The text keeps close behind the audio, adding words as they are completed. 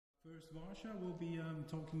First, Varsha will be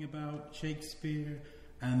talking about Shakespeare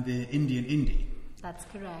and the Indian indie. That's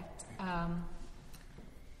correct.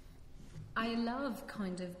 I love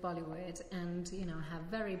kind of Bollywood and, have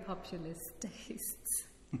very populist tastes.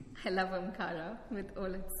 I love Omkara with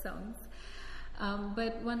all its songs.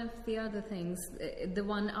 But one of the other things, the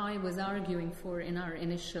one I was arguing for in our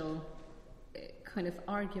initial kind of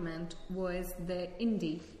argument, was the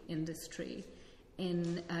indie industry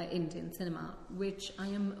in Indian cinema, which I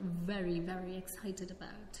am very, very excited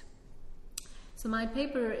about. So my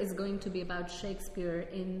paper is going to be about Shakespeare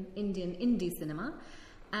in Indian indie cinema,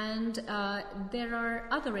 and there are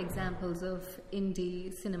other examples of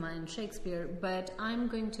indie cinema in Shakespeare, but I'm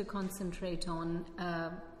going to concentrate on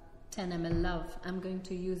 10 ml Love. I'm going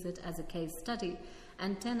to use it as a case study,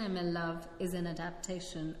 and 10 ml Love is an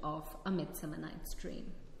adaptation of A Midsummer Night's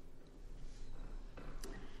Dream.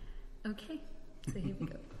 Okay, so here we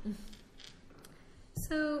go.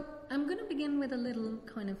 So I'm going to begin with a little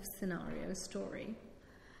kind of scenario story.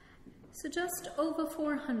 So just over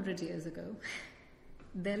 400 years ago,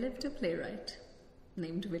 there lived a playwright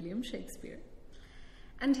named William Shakespeare.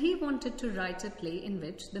 And he wanted to write a play in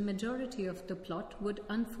which the majority of the plot would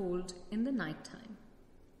unfold in the nighttime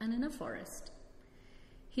and in a forest.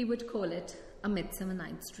 He would call it A Midsummer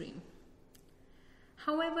Night's Dream.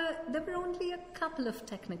 However, there were only a couple of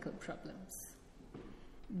technical problems.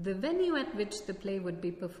 The venue at which the play would be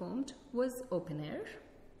performed was open air.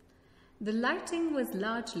 The lighting was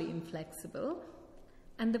largely inflexible,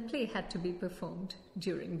 and the play had to be performed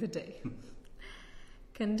during the day.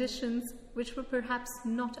 Conditions which were perhaps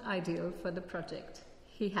not ideal for the project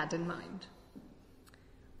he had in mind.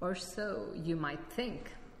 Or so you might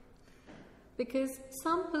think. Because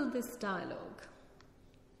sample this dialogue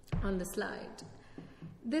on the slide.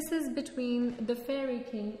 This is between the fairy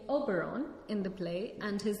king Oberon in the play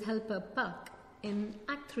and his helper Puck in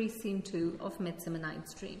Act 3, Scene 2 of Midsummer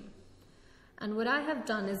Night's Dream. And what I have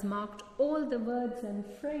done is marked all the words and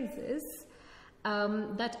phrases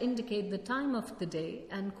that indicate the time of the day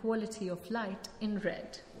and quality of light in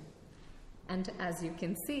red. And as you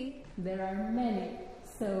can see, there are many.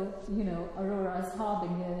 So, Aurora's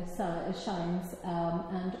harbinger shines,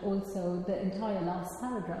 and also the entire last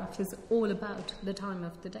paragraph is all about the time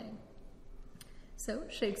of the day. So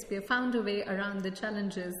Shakespeare found a way around the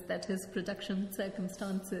challenges that his production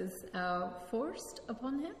circumstances forced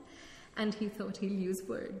upon him, and he thought he'll use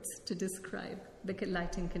words to describe the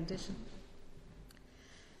lighting condition.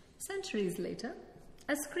 Centuries later,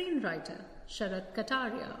 a screenwriter, Sharat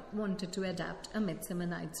Kataria, wanted to adapt A Midsummer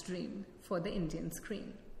Night's Dream for the Indian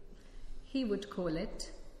screen. He would call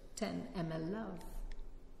it 10 ml Love.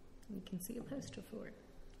 You can see a poster for it.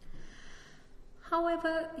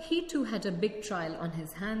 However, he too had a big trial on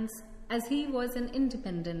his hands, as he was an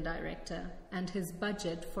independent director and his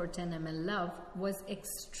budget for 10 ml Love was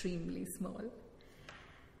extremely small.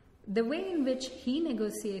 The way in which he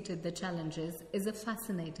negotiated the challenges is a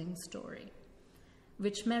fascinating story,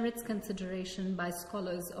 which merits consideration by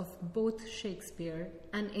scholars of both Shakespeare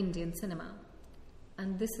and Indian cinema.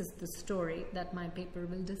 And this is the story that my paper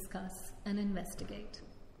will discuss and investigate.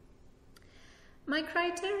 My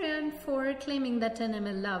criterion for claiming that 10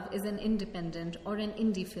 ml Love is an independent or an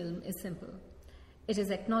indie film is simple. It is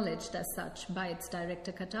acknowledged as such by its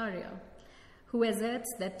director Kataria, who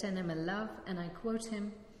asserts that 10 ml Love, and I quote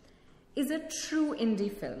him, is a true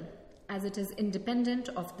indie film, as it is independent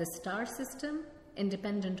of the star system,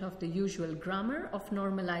 independent of the usual grammar of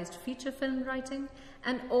normalized feature film writing,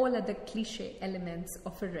 and all other cliché elements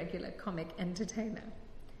of a regular comic entertainer.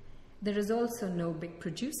 There is also no big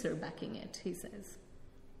producer backing it, he says.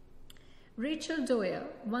 Rachel Doyer,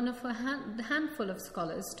 one of a handful of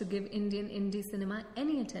scholars to give Indian indie cinema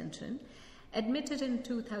any attention, admitted in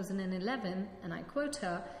 2011, and I quote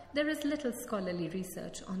her, "There is little scholarly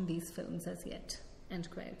research on these films as yet," end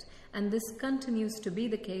quote. And this continues to be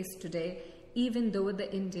the case today, even though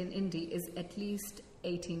the Indian indie is at least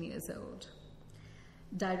 18 years old.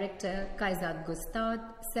 Director KiSSiT Gustad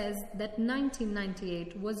says that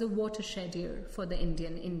 1998 was a watershed year for the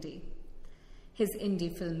Indian indie. His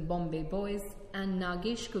indie film Bombay Boys and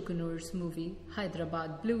Nagesh Kukunur's movie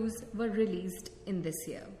Hyderabad Blues were released in this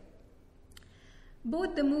year.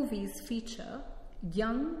 Both the movies feature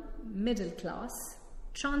young, middle-class,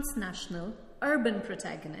 transnational, urban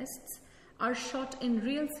protagonists, are shot in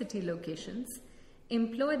real city locations,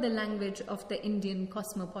 employ the language of the Indian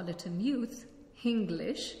cosmopolitan youth,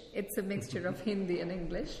 Hinglish, it's a mixture of Hindi and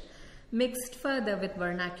English, mixed further with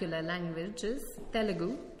vernacular languages,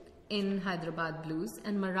 Telugu in Hyderabad Blues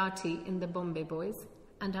and Marathi in the Bombay Boys,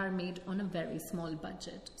 and are made on a very small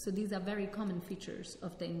budget. So these are very common features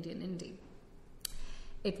of the Indian indie.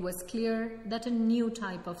 It was clear that a new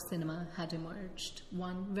type of cinema had emerged,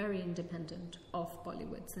 one very independent of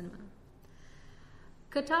Bollywood cinema.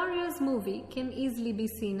 Kataria's movie can easily be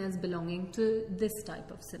seen as belonging to this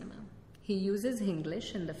type of cinema. He uses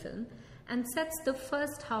English in the film and sets the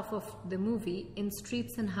first half of the movie in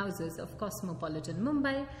streets and houses of cosmopolitan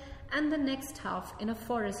Mumbai and the next half in a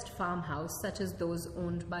forest farmhouse such as those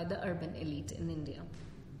owned by the urban elite in India.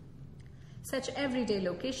 Such everyday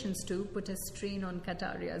locations too put a strain on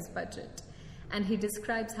Kataria's budget, and he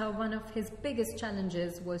describes how one of his biggest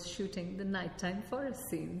challenges was shooting the nighttime forest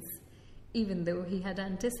scenes, even though he had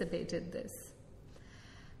anticipated this.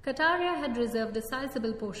 Kataria had reserved a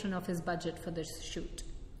sizable portion of his budget for this shoot.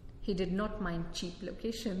 He did not mind cheap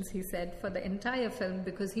locations, he said, for the entire film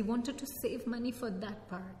because he wanted to save money for that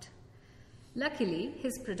part. Luckily,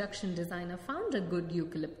 his production designer found a good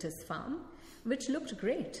eucalyptus farm, which looked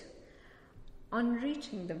great. On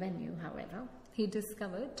reaching the venue, however, he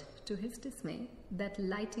discovered, to his dismay, that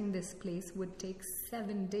lighting this place would take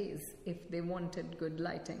 7 days if they wanted good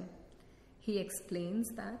lighting. He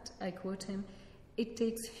explains that, I quote him, "It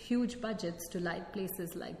takes huge budgets to light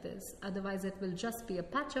places like this, otherwise it will just be a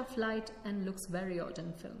patch of light and looks very odd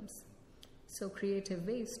in films." So creative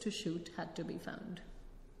ways to shoot had to be found.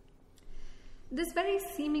 This very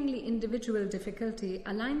seemingly individual difficulty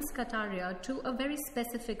aligns Kataria to a very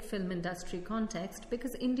specific film industry context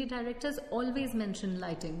because indie directors always mention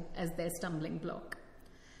lighting as their stumbling block.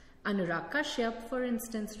 Anurag Kashyap, for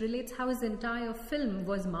instance, relates how his entire film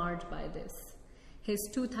was marred by this. His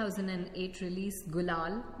 2008 release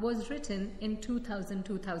Gulal was written in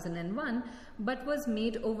 2000-2001 but was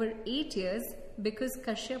made over 8 years because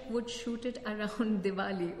Kashyap would shoot it around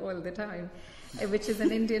Diwali all the time, which is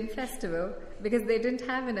an Indian festival, because they didn't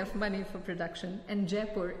have enough money for production and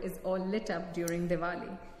Jaipur is all lit up during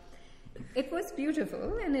Diwali. It was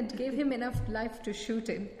beautiful and it gave him enough life to shoot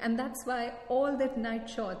in, and that's why all the night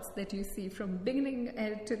shots that you see from beginning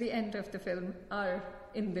to the end of the film are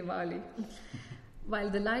in Diwali. While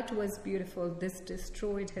the light was beautiful, this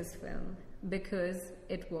destroyed his film because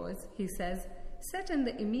it was, he says, set in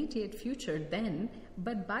the immediate future then,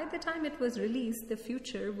 but by the time it was released, the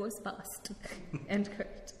future was past. End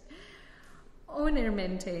quote. Oner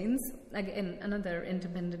maintains, again another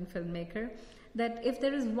independent filmmaker, that if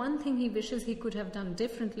there is one thing he wishes he could have done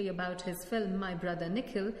differently about his film, My Brother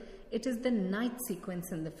Nikhil, it is the night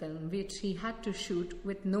sequence in the film, which he had to shoot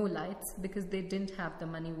with no lights because they didn't have the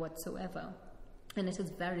money whatsoever. And it is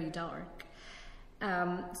very dark.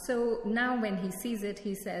 So now when he sees it,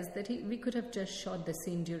 he says that we could have just shot the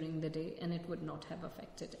scene during the day and it would not have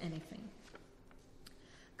affected anything.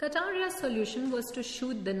 Kataria's solution was to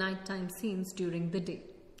shoot the nighttime scenes during the day,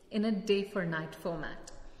 in a day-for-night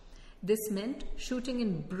format. This meant shooting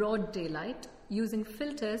in broad daylight, using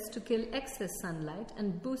filters to kill excess sunlight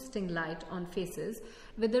and boosting light on faces,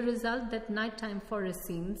 with the result that nighttime forest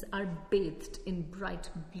scenes are bathed in bright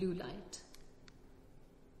blue light.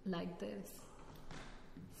 Like this.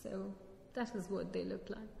 So that is what they look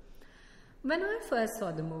like. When I first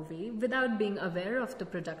saw the movie, without being aware of the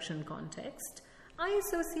production context, I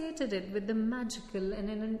associated it with the magical and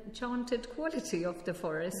enchanted quality of the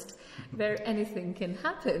forest, where anything can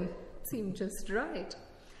happen. It seemed just right.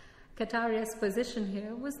 Kataria's position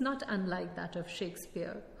here was not unlike that of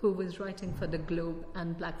Shakespeare, who was writing for the Globe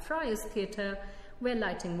and Blackfriars Theatre, where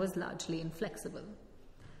lighting was largely inflexible.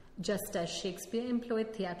 Just as Shakespeare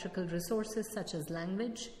employed theatrical resources such as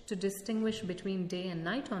language to distinguish between day and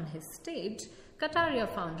night on his stage, Kataria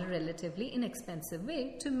found a relatively inexpensive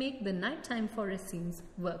way to make the nighttime forest scenes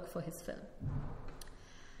work for his film.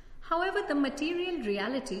 However, the material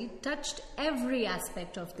reality touched every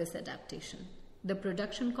aspect of this adaptation. The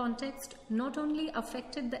production context not only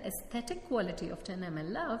affected the aesthetic quality of 10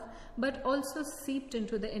 ml Love, but also seeped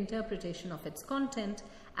into the interpretation of its content,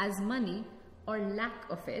 as money, or lack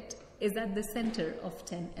of it, is at the center of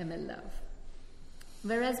 10 ml Love.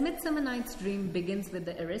 Whereas Midsummer Night's Dream begins with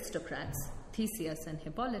the aristocrats, Theseus and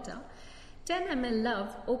Hippolyta, 10 ml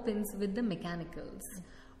Love opens with the mechanicals,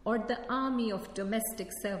 or the army of domestic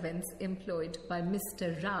servants employed by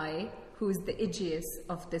Mr. Rai, who is the Aegeus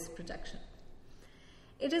of this production.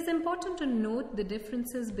 It is important to note the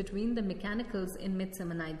differences between the mechanicals in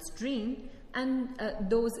Midsummer Night's Dream and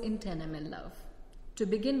those in 10 ml Love. To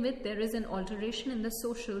begin with, there is an alteration in the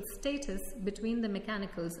social status between the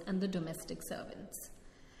mechanicals and the domestic servants.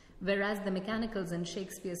 Whereas the mechanicals in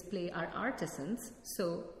Shakespeare's play are artisans,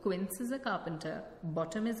 so Quince is a carpenter,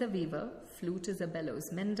 Bottom is a weaver, Flute is a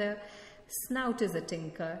bellows mender, Snout is a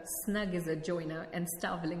tinker, Snug is a joiner, and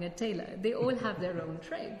Starveling a tailor. They all have their own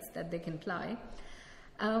trades that they can ply.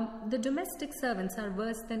 The domestic servants are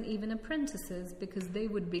worse than even apprentices because they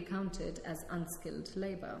would be counted as unskilled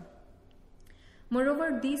labor.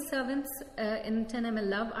 Moreover, these servants in 10 ml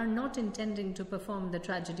Love are not intending to perform the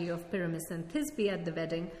tragedy of Pyramus and Thisbe at the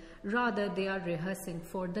wedding, rather they are rehearsing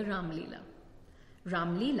for the Ram Leela.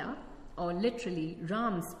 Ram Leela, or literally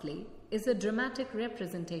Ram's play, is a dramatic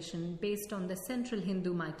representation based on the central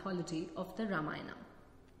Hindu mythology of the Ramayana.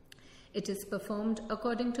 It is performed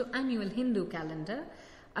according to annual Hindu calendar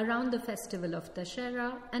around the festival of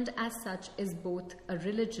Dashera, and as such is both a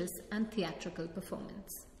religious and theatrical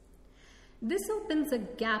performance. This opens a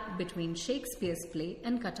gap between Shakespeare's play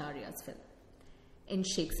and Kataria's film. In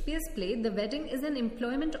Shakespeare's play, the wedding is an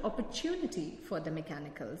employment opportunity for the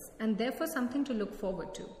mechanicals and therefore something to look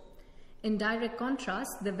forward to. In direct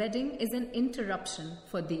contrast, the wedding is an interruption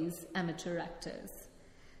for these amateur actors.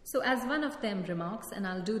 So as one of them remarks, and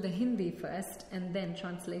I'll do the Hindi first and then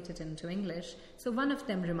translate it into English. So one of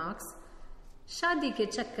them remarks, "Shadi ke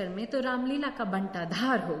chakkar mein to Ramleela ka banta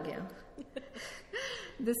dhar ho gaya."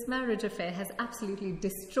 This marriage affair has absolutely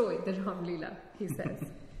destroyed the Ramleela, he says.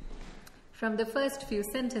 From the first few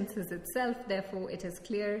sentences itself, therefore, it is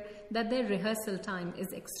clear that their rehearsal time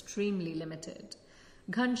is extremely limited.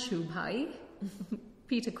 Ghanshu Bhai,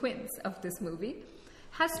 Peter Quince of this movie,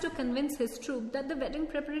 has to convince his troupe that the wedding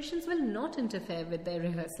preparations will not interfere with their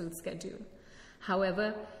rehearsal schedule.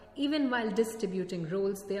 However, even while distributing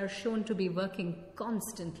roles, they are shown to be working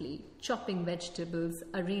constantly, chopping vegetables,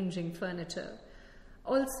 arranging furniture.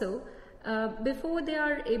 Also, before they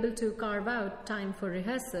are able to carve out time for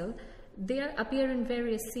rehearsal, they appear in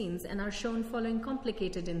various scenes and are shown following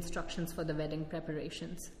complicated instructions for the wedding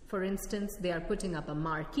preparations. For instance, they are putting up a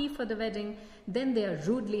marquee for the wedding, then they are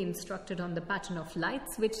rudely instructed on the pattern of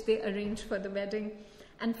lights which they arrange for the wedding,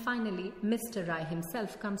 and finally, Mr. Rai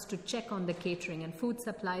himself comes to check on the catering and food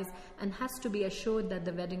supplies and has to be assured that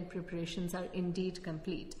the wedding preparations are indeed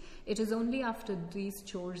complete. It is only after these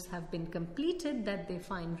chores have been completed that they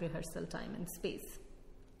find rehearsal time and space.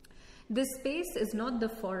 This space is not the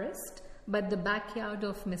forest, but the backyard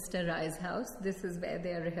of Mr. Rai's house. This is where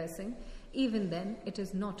they are rehearsing. Even then, it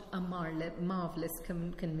is not a marvelous,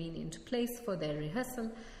 convenient place for their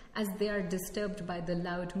rehearsal, as they are disturbed by the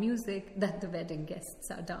loud music that the wedding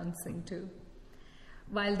guests are dancing to.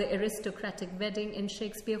 While the aristocratic wedding in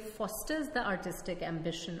Shakespeare fosters the artistic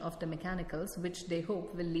ambition of the mechanicals, which they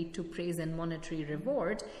hope will lead to praise and monetary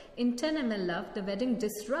reward, in 10 ml Love, the wedding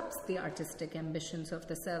disrupts the artistic ambitions of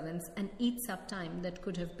the servants and eats up time that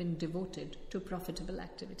could have been devoted to profitable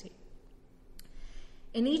activity.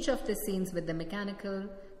 In each of the scenes with the mechanical,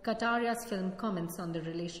 Kataria's film comments on the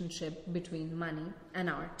relationship between money and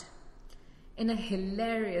art. In a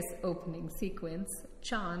hilarious opening sequence,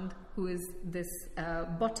 Chand, who is this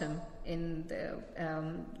bottom in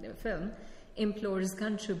the film, implores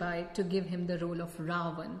Ghanshubai to give him the role of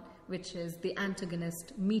Ravan, which is the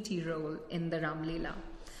antagonist meaty role in the Ram Leela,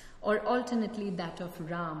 or alternately that of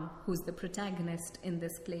Ram, who's the protagonist in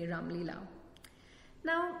this play Ram Leela.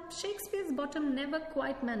 Now, Shakespeare's bottom never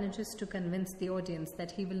quite manages to convince the audience that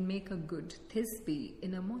he will make a good Thisbe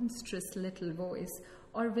in a monstrous little voice,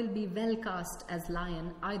 or will be well cast as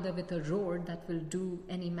lion, either with a roar that will do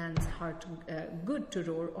any man's heart good to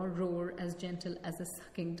roar, or roar as gentle as a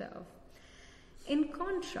sucking dove. In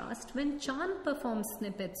contrast, when Chand performs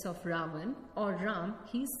snippets of Ravan or Ram,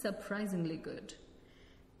 he's surprisingly good.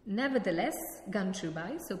 Nevertheless,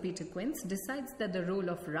 Ghanshubai, so Peter Quince, decides that the role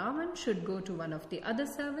of Ravan should go to one of the other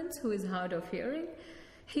servants who is hard of hearing.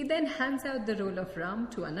 He then hands out the role of Ram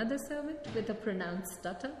to another servant with a pronounced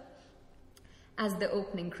stutter. As the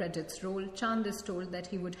opening credits roll, Chand is told that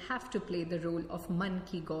he would have to play the role of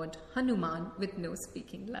monkey god Hanuman with no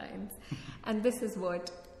speaking lines. And this is what,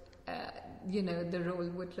 the role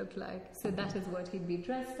would look like. So that is what he'd be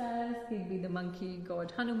dressed as. He'd be the monkey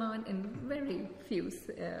god Hanuman in very few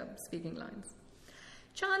speaking lines.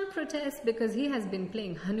 Chand protests because he has been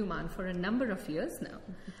playing Hanuman for a number of years now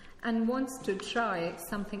and wants to try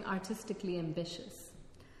something artistically ambitious.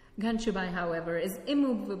 Ghanshubai, however, is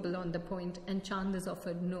immovable on the point, and Chand is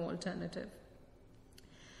offered no alternative.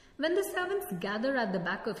 When the servants gather at the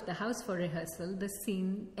back of the house for rehearsal, the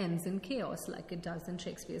scene ends in chaos like it does in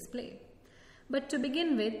Shakespeare's play. But to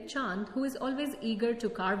begin with, Chand, who is always eager to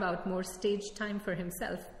carve out more stage time for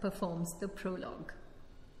himself, performs the prologue.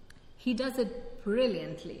 He does it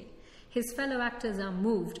brilliantly. His fellow actors are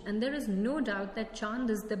moved, and there is no doubt that Chand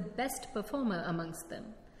is the best performer amongst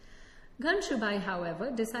them. Ghanshubai,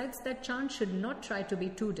 however, decides that Chand should not try to be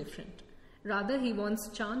too different. Rather, he wants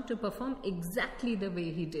Chand to perform exactly the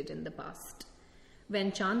way he did in the past.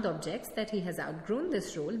 When Chand objects that he has outgrown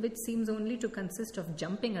this role, which seems only to consist of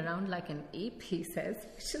jumping around like an ape, he says,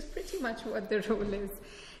 which is pretty much what the role is,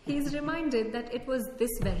 he is reminded that it was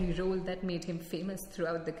this very role that made him famous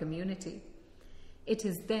throughout the community. It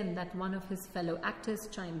is then that one of his fellow actors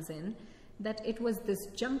chimes in that it was this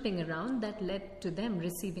jumping around that led to them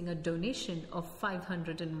receiving a donation of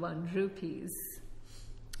 501 rupees.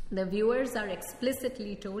 The viewers are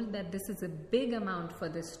explicitly told that this is a big amount for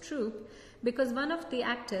this troupe because one of the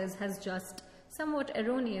actors has just somewhat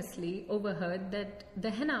erroneously overheard that the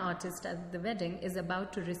henna artist at the wedding is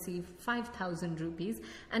about to receive 5,000 rupees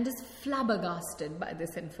and is flabbergasted by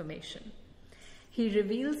this information. He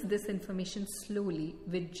reveals this information slowly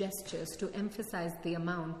with gestures to emphasize the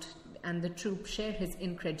amount, and the troupe share his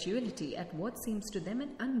incredulity at what seems to them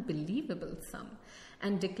an unbelievable sum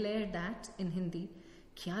and declare that, in Hindi,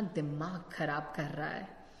 "Kya dimag kharab kar raha hai?"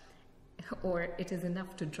 Or it is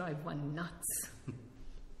enough to drive one nuts.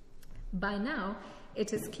 By now,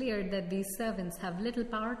 it is clear that these servants have little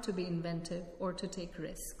power to be inventive or to take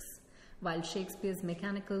risks. While Shakespeare's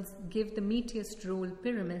mechanicals give the meatiest role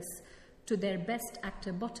Pyramus to their best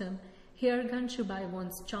actor Bottom, here Ghanshubai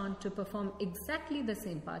wants Chand to perform exactly the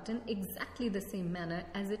same part in exactly the same manner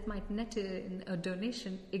as it might net in a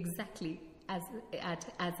donation exactly as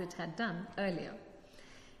it had done earlier.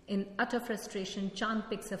 In utter frustration, Chand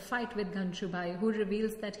picks a fight with Ghanshubai, who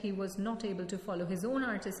reveals that he was not able to follow his own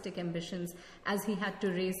artistic ambitions as he had to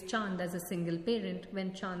raise Chand as a single parent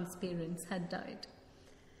when Chand's parents had died.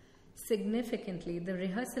 Significantly, the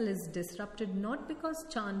rehearsal is disrupted not because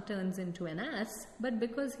Chand turns into an ass, but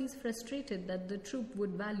because he's frustrated that the troupe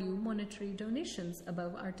would value monetary donations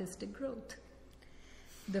above artistic growth.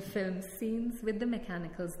 The film's scenes with the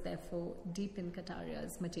mechanicals, therefore, deepen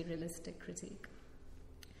Kataria's materialistic critique.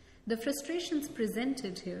 The frustrations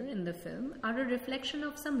presented here in the film are a reflection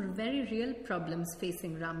of some very real problems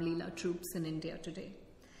facing Ramlila troupes in India today.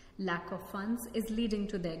 Lack of funds is leading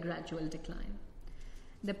to their gradual decline.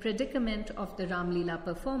 The predicament of the Ramlila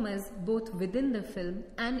performers, both within the film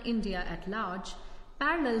and India at large,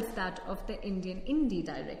 parallels that of the Indian indie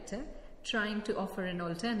director trying to offer an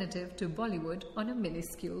alternative to Bollywood on a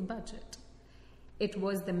minuscule budget. It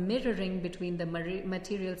was the mirroring between the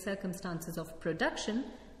material circumstances of production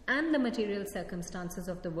and the material circumstances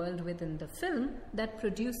of the world within the film that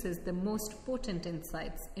produces the most potent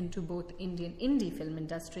insights into both Indian indie film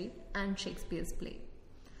industry and Shakespeare's play.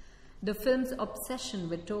 The film's obsession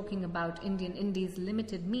with talking about Indian indie's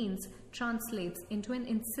limited means translates into an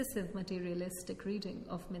incisive materialistic reading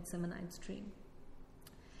of Midsummer Night's Dream.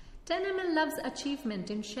 10mm Love's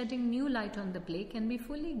achievement in shedding new light on the play can be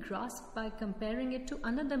fully grasped by comparing it to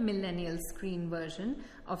another millennial screen version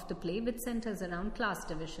of the play which centers around class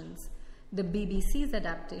divisions, the BBC's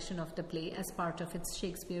adaptation of the play as part of its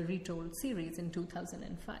Shakespeare Retold series in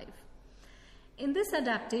 2005. In this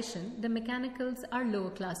adaptation, the mechanicals are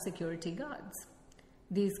lower-class security guards.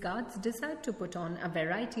 These guards decide to put on a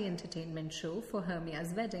variety entertainment show for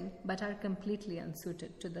Hermia's wedding, but are completely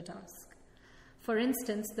unsuited to the task. For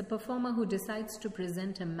instance, the performer who decides to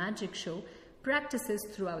present a magic show practices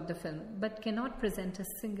throughout the film, but cannot present a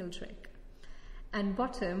single trick. And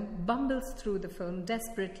Bottom bumbles through the film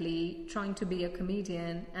desperately, trying to be a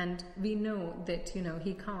comedian, and we know that,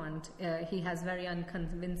 he can't. He has very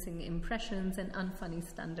unconvincing impressions and unfunny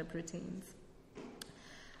stand-up routines.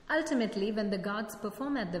 Ultimately, when the guards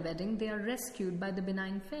perform at the wedding, they are rescued by the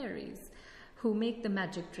benign fairies, who make the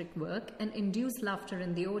magic trick work and induce laughter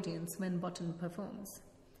in the audience when Bottom performs.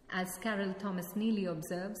 As Carol Thomas Neely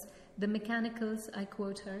observes, the mechanicals, I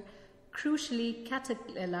quote her, crucially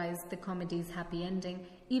catalyze the comedy's happy ending,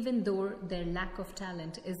 even though their lack of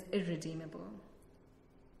talent is irredeemable.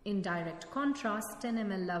 In direct contrast,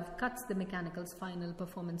 10mm Love cuts the mechanicals' final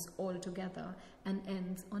performance altogether and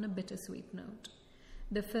ends on a bittersweet note.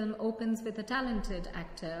 The film opens with a talented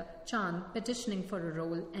actor, Chand, petitioning for a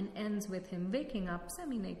role and ends with him waking up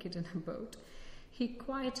semi-naked in a boat. He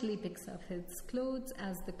quietly picks up his clothes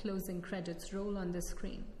as the closing credits roll on the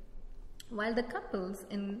screen. While the couples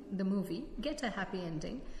in the movie get a happy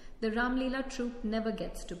ending, the Ramlila troupe never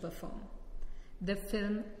gets to perform. The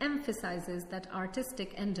film emphasizes that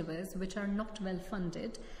artistic endeavors which are not well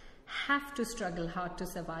funded have to struggle hard to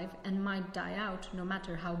survive and might die out no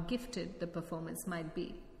matter how gifted the performers might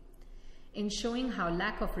be. In showing how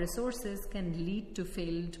lack of resources can lead to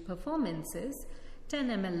failed performances,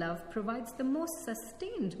 10mm Love provides the most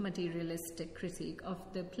sustained materialistic critique of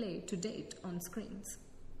the play to date on screens.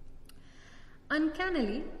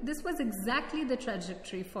 Uncannily, this was exactly the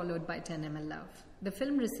trajectory followed by 10mm Love. The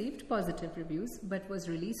film received positive reviews but was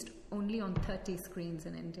released only on 30 screens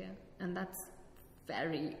in India, and that's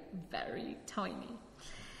very, very tiny.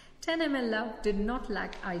 10mm Love did not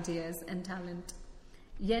lack ideas and talent.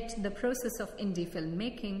 Yet the process of indie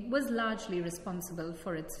filmmaking was largely responsible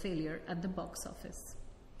for its failure at the box office.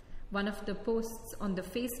 One of the posts on the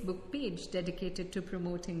Facebook page dedicated to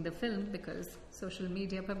promoting the film, because social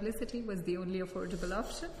media publicity was the only affordable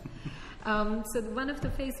option. So one of the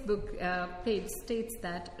Facebook page states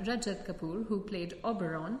that Rajat Kapoor, who played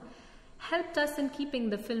Oberon, helped us in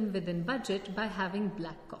keeping the film within budget by having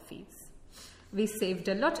black coffees. We saved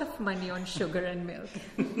a lot of money on sugar and milk.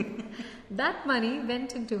 That money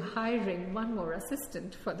went into hiring one more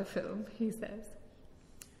assistant for the film, he says.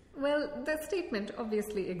 Well, the statement,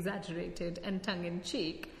 obviously exaggerated and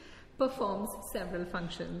tongue-in-cheek, performs several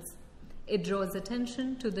functions. It draws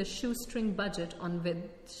attention to the shoestring budget on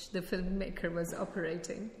which the filmmaker was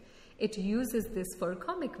operating. It uses this for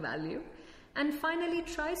comic value, and finally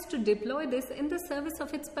tries to deploy this in the service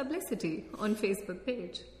of its publicity on Facebook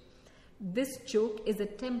page. This joke is a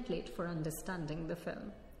template for understanding the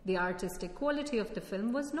film. The artistic quality of the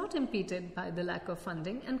film was not impeded by the lack of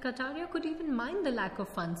funding, and Kataria could even mind the lack of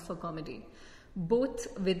funds for comedy, both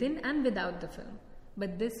within and without the film.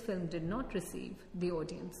 But this film did not receive the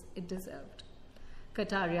audience it deserved.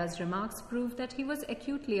 Kataria's remarks prove that he was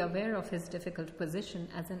acutely aware of his difficult position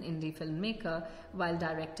as an indie filmmaker while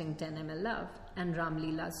directing 10mm Love, and Ram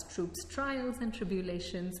Leela's troupe's trials and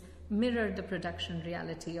tribulations mirror the production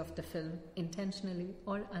reality of the film, intentionally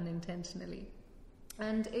or unintentionally.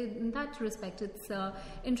 And in that respect, it's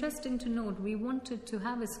interesting to note we wanted to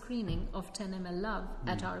have a screening of 10mm Love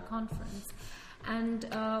at our conference. And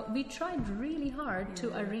we tried really hard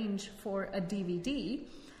to arrange for a DVD.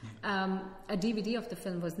 A DVD of the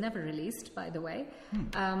film was never released, by the way.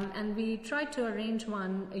 And we tried to arrange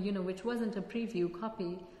one, which wasn't a preview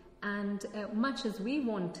copy. And much as we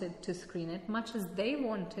wanted to screen it, much as they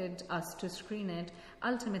wanted us to screen it,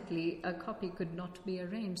 ultimately a copy could not be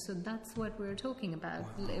arranged. So that's what we're talking about.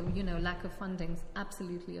 Wow. Lack of funding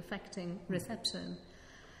absolutely affecting reception.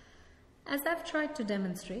 As I've tried to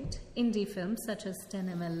demonstrate, indie films such as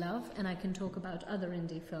 10mm Love, and I can talk about other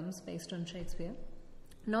indie films based on Shakespeare,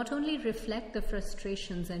 not only reflect the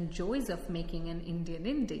frustrations and joys of making an Indian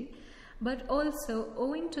indie, but also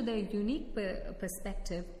owing to their unique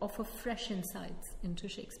perspective offer fresh insights into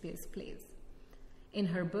Shakespeare's plays. In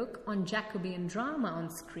her book on Jacobean drama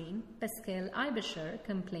on screen, Pascal Ibischer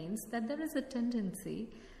complains that there is a tendency,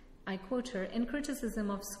 I quote her, in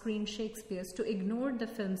criticism of screen Shakespeare's to ignore the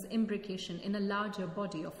film's imbrication in a larger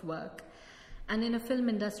body of work, and in a film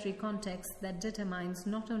industry context that determines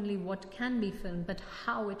not only what can be filmed, but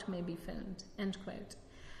how it may be filmed, end quote.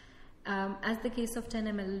 As the case of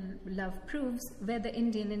 10mm Love proves, where the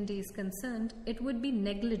Indian indie is concerned, it would be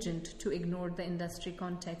negligent to ignore the industry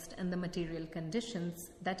context and the material conditions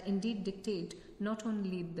that indeed dictate not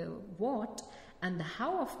only the what and the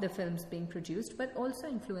how of the films being produced, but also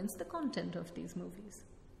influence the content of these movies.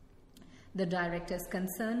 The directors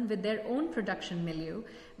concerned with their own production milieu,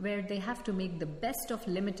 where they have to make the best of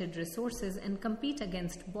limited resources and compete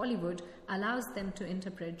against Bollywood, allows them to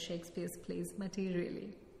interpret Shakespeare's plays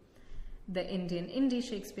materially. The Indian indie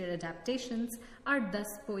Shakespeare adaptations are thus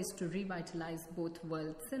poised to revitalize both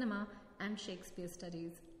world cinema and Shakespeare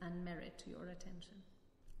studies and merit your attention.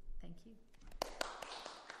 Thank you.